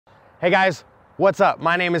Hey guys, what's up?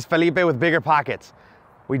 My name is Felipe with BiggerPockets.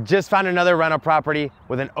 We just found another rental property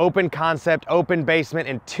with an open concept, open basement,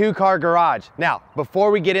 and 2-car garage. Now, before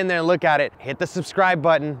we get in there and look at it, hit the subscribe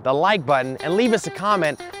button, the like button, and leave us a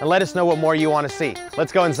comment and let us know what more you want to see.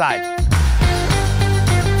 Let's go inside.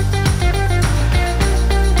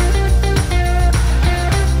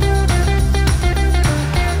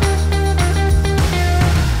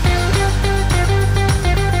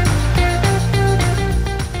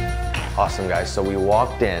 Awesome guys, so we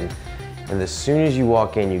walked in, and as soon as you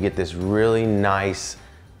walk in, you get this really nice,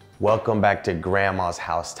 welcome back to grandma's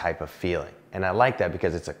house type of feeling. And I like that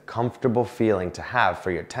because it's a comfortable feeling to have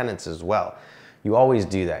for your tenants as well. You always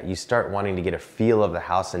do that. You start wanting to get a feel of the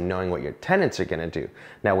house and knowing what your tenants are gonna do.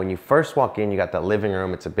 Now, when you first walk in, you got that living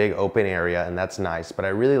room. It's a big open area, and that's nice, but I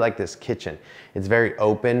really like this kitchen. It's very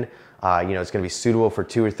open. It's gonna be suitable for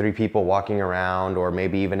 2 or 3 people walking around, or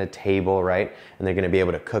maybe even a table, right? And they're gonna be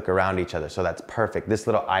able to cook around each other, so that's perfect. This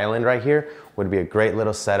little island right here would be a great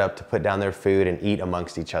little setup to put down their food and eat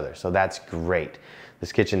amongst each other, so that's great.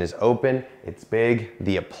 This kitchen is open, it's big,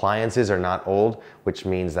 the appliances are not old, which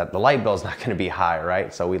means that the light bill is not gonna be high,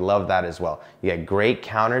 right? So we love that as well. You got great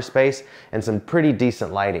counter space and some pretty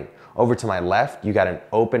decent lighting. Over to my left, you got an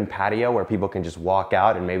open patio where people can just walk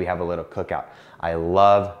out and maybe have a little cookout. I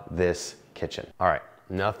love this kitchen. All right,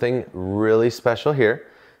 nothing really special here.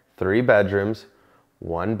 3 bedrooms,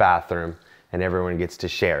 1 bathroom, and everyone gets to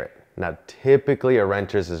share it. Now, typically a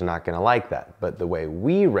renter's is not gonna like that, but the way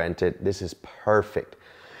we rent it, this is perfect.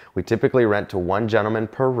 We typically rent to 1 gentleman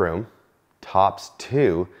per room, tops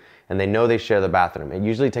 2, and they know they share the bathroom. It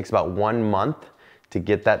usually takes about 1 month to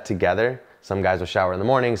get that together. Some guys will shower in the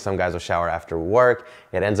morning, some guys will shower after work.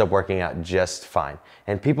 It ends up working out just fine.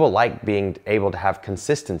 And people like being able to have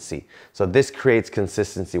consistency. So this creates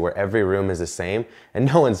consistency where every room is the same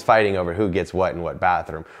and no one's fighting over who gets what in what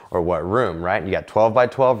bathroom or what room, right? You got 12 by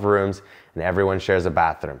 12 rooms and everyone shares a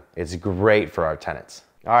bathroom. It's great for our tenants.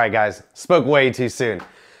 All right guys, spoke way too soon.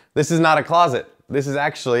 This is not a closet. This is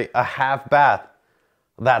actually a half bath.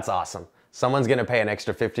 That's awesome. Someone's gonna pay an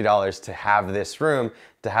extra $50 to have this room,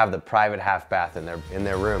 to have the private half bath in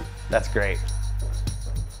their room. That's great.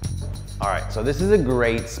 All right, so this is a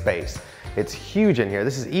great space. It's huge in here.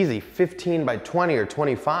 This is easy, 15 by 20 or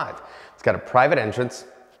 25. It's got a private entrance,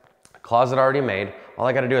 a closet already made. All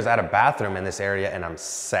I gotta do is add a bathroom in this area and I'm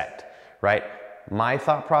set, right? My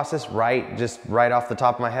thought process, just right off the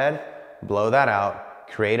top of my head, blow that out,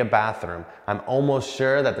 create a bathroom. I'm almost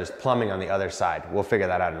sure that there's plumbing on the other side. We'll figure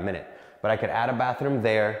that out in a minute. But I could add a bathroom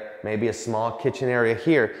there, maybe a small kitchen area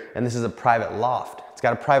here, and this is a private loft. It's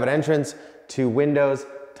got a private entrance, 2 windows,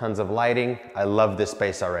 tons of lighting. I love this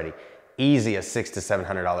space already. Easy a $600 to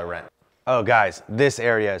 $700 rent. Oh guys, this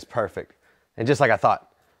area is perfect. And just like I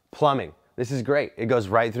thought, plumbing, this is great. It goes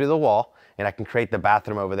right through the wall and I can create the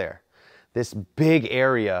bathroom over there. This big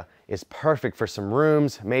area is perfect for some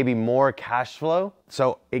rooms, maybe more cash flow.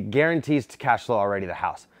 So it guarantees to cash flow already the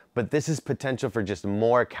house. But this is potential for just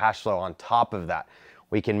more cash flow on top of that.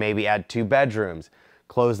 We can maybe add 2 bedrooms,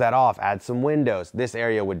 close that off, add some windows. This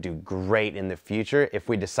area would do great in the future if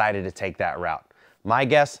we decided to take that route. My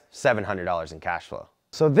guess, $700 in cash flow.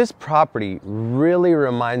 So this property really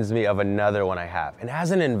reminds me of another one I have. And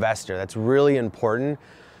as an investor, that's really important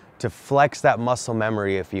to flex that muscle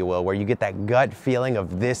memory, if you will, where you get that gut feeling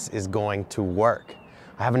of this is going to work.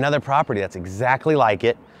 I have another property that's exactly like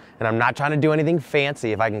it. And I'm not trying to do anything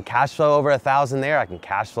fancy. If I can cash flow over 1,000 there, I can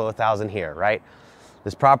cash flow 1,000 here, right?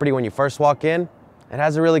 This property, when you first walk in, it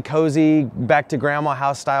has a really cozy, back to grandma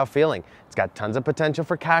house style feeling. It's got tons of potential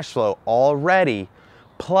for cash flow already,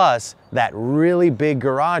 plus that really big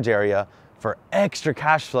garage area for extra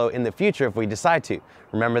cash flow in the future if we decide to.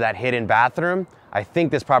 Remember that hidden bathroom? I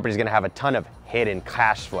think this property is gonna have a ton of hidden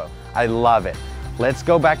cash flow. I love it. Let's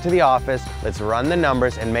go back to the office, let's run the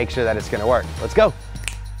numbers and make sure that it's gonna work. Let's go.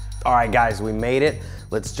 All right guys, we made it.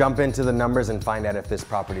 Let's jump into the numbers and find out if this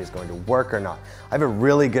property is going to work or not. I have a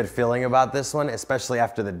really good feeling about this one, especially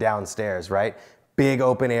after the downstairs, right? Big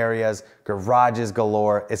open areas, garages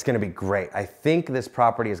galore. It's gonna be great. I think this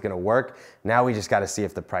property is gonna work. Now we just gotta see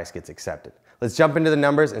if the price gets accepted. Let's jump into the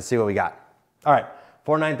numbers and see what we got. All right,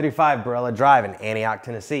 4935 Barella Drive in Antioch,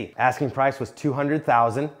 Tennessee. Asking price was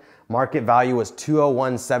 $200,000. Market value was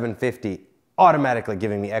 $201,750, automatically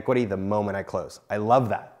giving me equity the moment I close. I love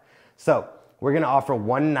that. So we're gonna offer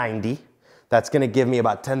 $190. That's gonna give me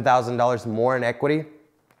about $10,000 more in equity.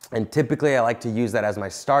 And typically I like to use that as my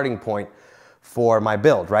starting point for my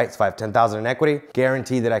build, right? So if I have $10,000 in equity,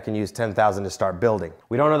 guaranteed that I can use $10,000 to start building.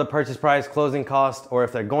 We don't know the purchase price, closing cost, or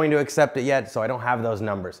if they're going to accept it yet, so I don't have those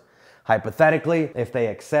numbers. Hypothetically, if they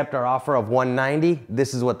accept our offer of $190,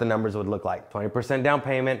 this is what the numbers would look like. 20% down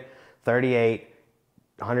payment, 38,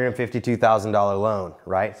 $152,000 loan,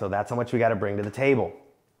 right? So that's how much we got to bring to the table.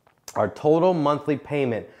 Our total monthly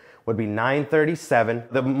payment would be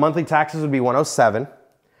 $937. The monthly taxes would be $107.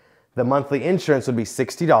 The monthly insurance would be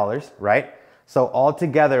 $60, right? So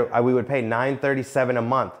altogether, we would pay $937 a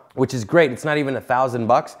month, which is great. It's not even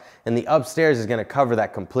 $1,000, and the upstairs is gonna cover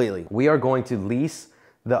that completely. We are going to lease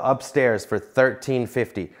the upstairs for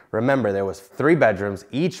 $1,350. Remember, there was 3 bedrooms,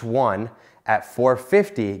 each one at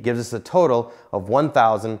 $450 gives us a total of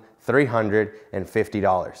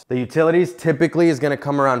 $1,350. The utilities typically is gonna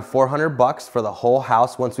come around $400 for the whole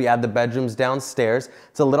house once we add the bedrooms downstairs.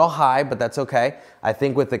 It's a little high, but that's okay. I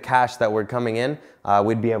think with the cash that we're coming in,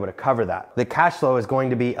 we'd be able to cover that. The cash flow is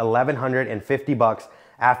going to be $1,150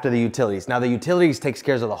 after the utilities. Now the utilities takes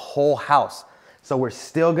care of the whole house. So we're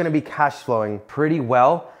still gonna be cash flowing pretty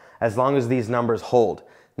well as long as these numbers hold.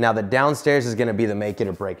 Now the downstairs is gonna be the make it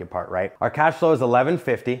or break it part, right? Our cash flow is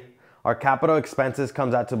 $1,150. Our capital expenses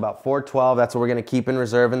comes out to about $412. That's what we're gonna keep in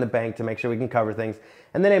reserve in the bank to make sure we can cover things.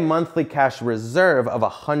 And then a monthly cash reserve of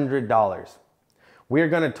 $100. We are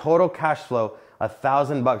gonna total cash flow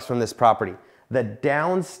 $1,000 from this property. The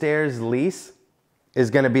downstairs lease is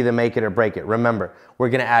gonna be the make it or break it. Remember, we're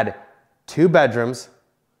gonna add 2 bedrooms,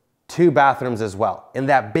 2 bathrooms as well. In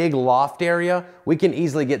that big loft area, we can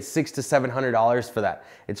easily get $600 to $700 for that.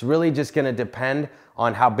 It's really just gonna depend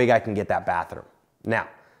on how big I can get that bathroom. Now,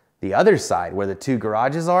 the other side where the 2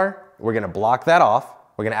 garages are, we're gonna block that off.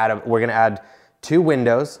 We're gonna add 2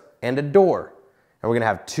 windows and a door. And we're gonna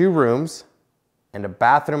have 2 rooms and a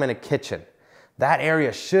bathroom and a kitchen. That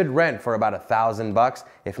area should rent for about $1,000,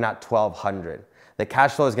 if not $1,200. The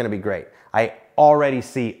cash flow is gonna be great. I already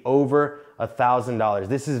see over $1,000.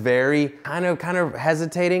 This is very kind of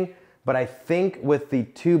hesitating, but I think with the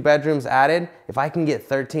 2 bedrooms added, if I can get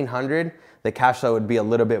 $1,300, the cash flow would be a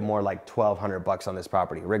little bit more like $1,200 on this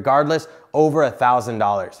property. Regardless, over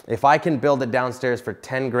 $1,000. If I can build it downstairs for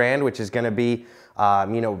 10 grand, which is gonna be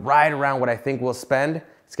right around what I think we'll spend,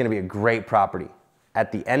 it's gonna be a great property.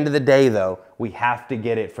 At the end of the day though, we have to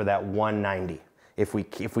get it for that $190. If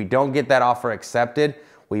we don't get that offer accepted,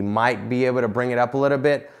 we might be able to bring it up a little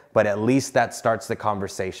bit, but at least that starts the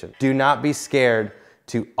conversation. Do not be scared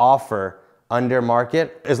to offer under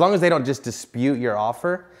market. As long as they don't just dispute your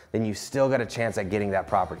offer, then you still got a chance at getting that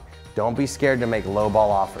property. Don't be scared to make lowball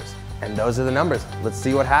offers. And those are the numbers. Let's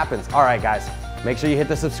see what happens. All right, guys, make sure you hit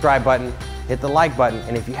the subscribe button, hit the like button,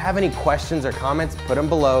 and if you have any questions or comments, put them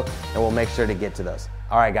below and we'll make sure to get to those.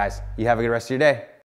 All right, guys, you have a good rest of your day.